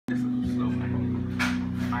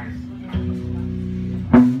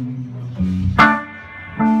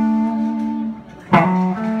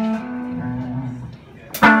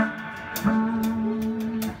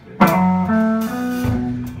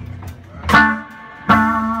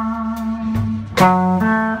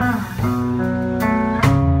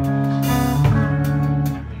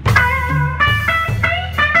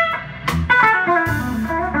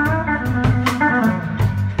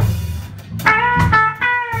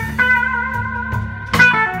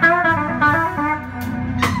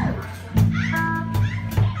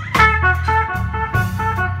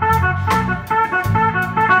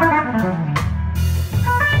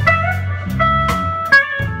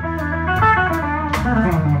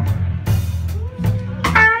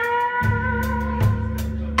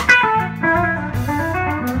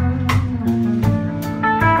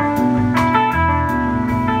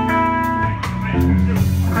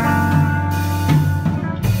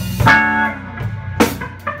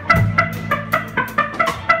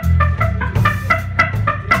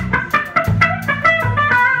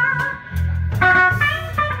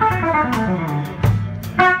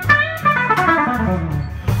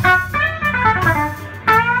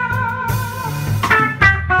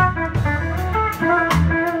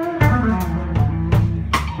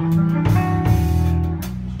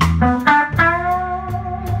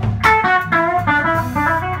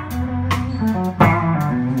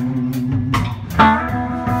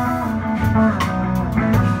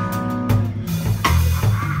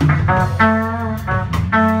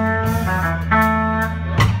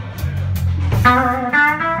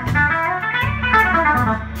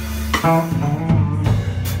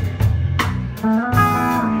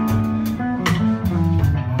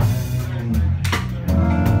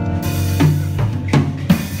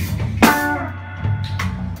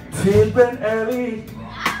Timber Alley,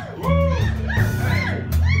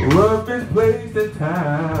 roughest place in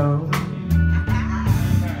town.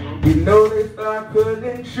 You know they start cutting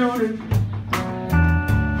and shooting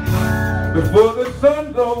before the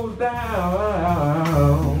sun goes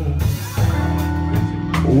down.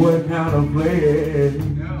 What kind of place?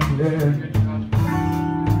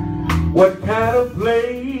 What kind of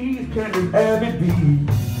place can this alley be?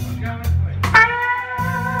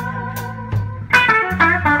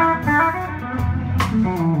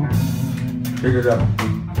 Check it out.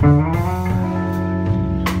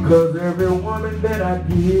 Cause every woman that I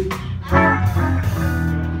get,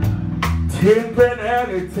 10 Penn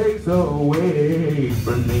Alley takes her away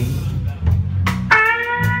from me.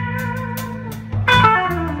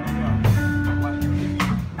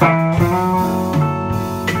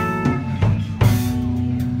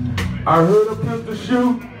 I heard a pistol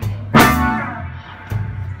shoot.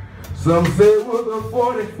 Some say it was a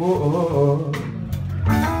 44.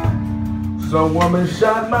 Some woman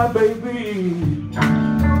shot my baby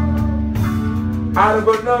out of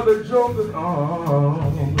another joker's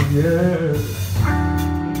arms, yeah.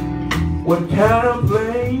 What kind of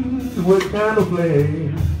place, what kind of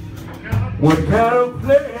place, what kind of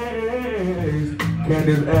place can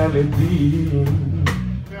this alley be?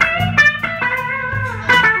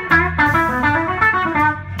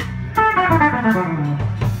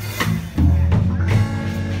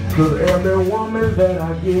 Cause every woman that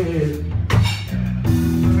I get,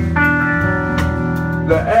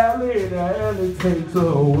 the alley takes her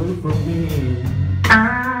away from me.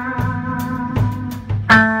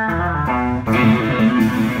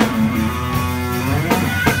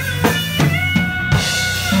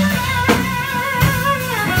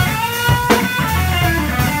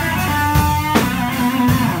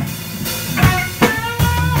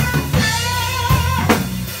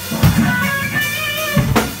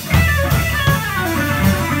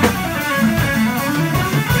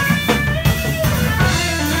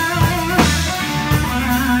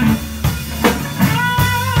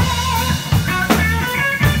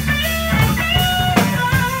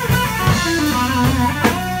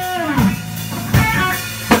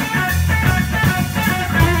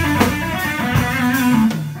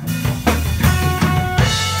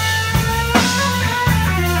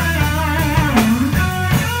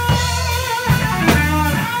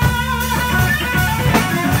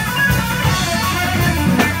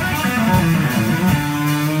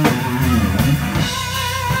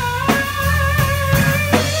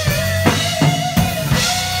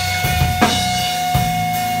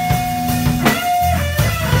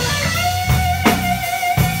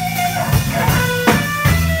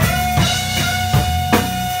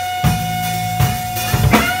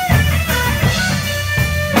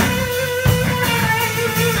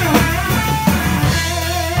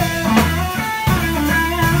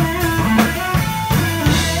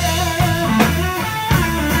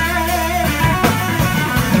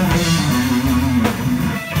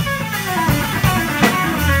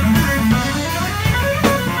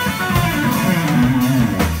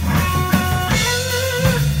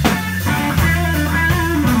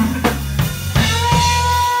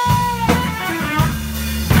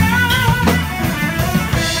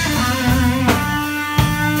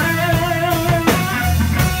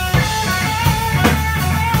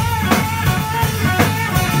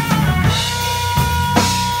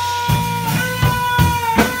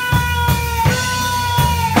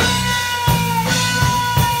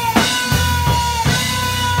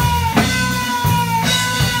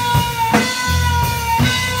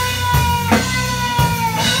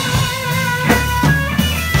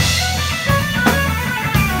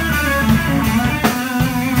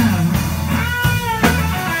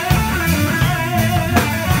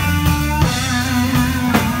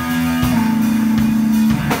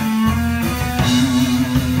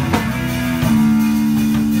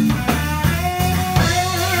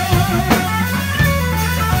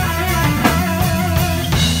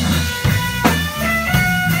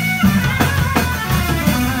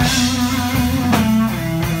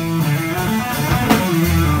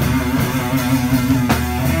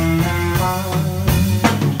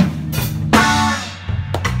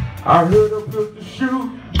 I heard a pistol shoot.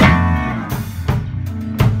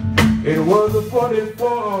 It was a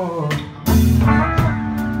 44.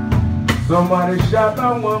 Somebody shot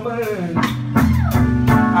a woman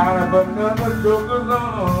out of another joker's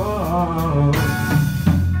arm.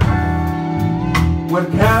 What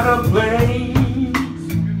kind of place?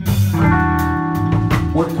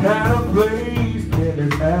 What kind of place can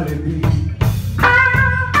this alley be?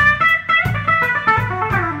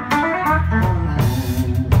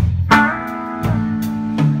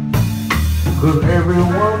 Cause every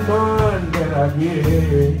woman that I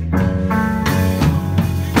get,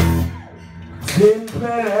 10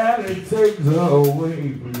 Planet Alley takes her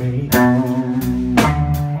away from me.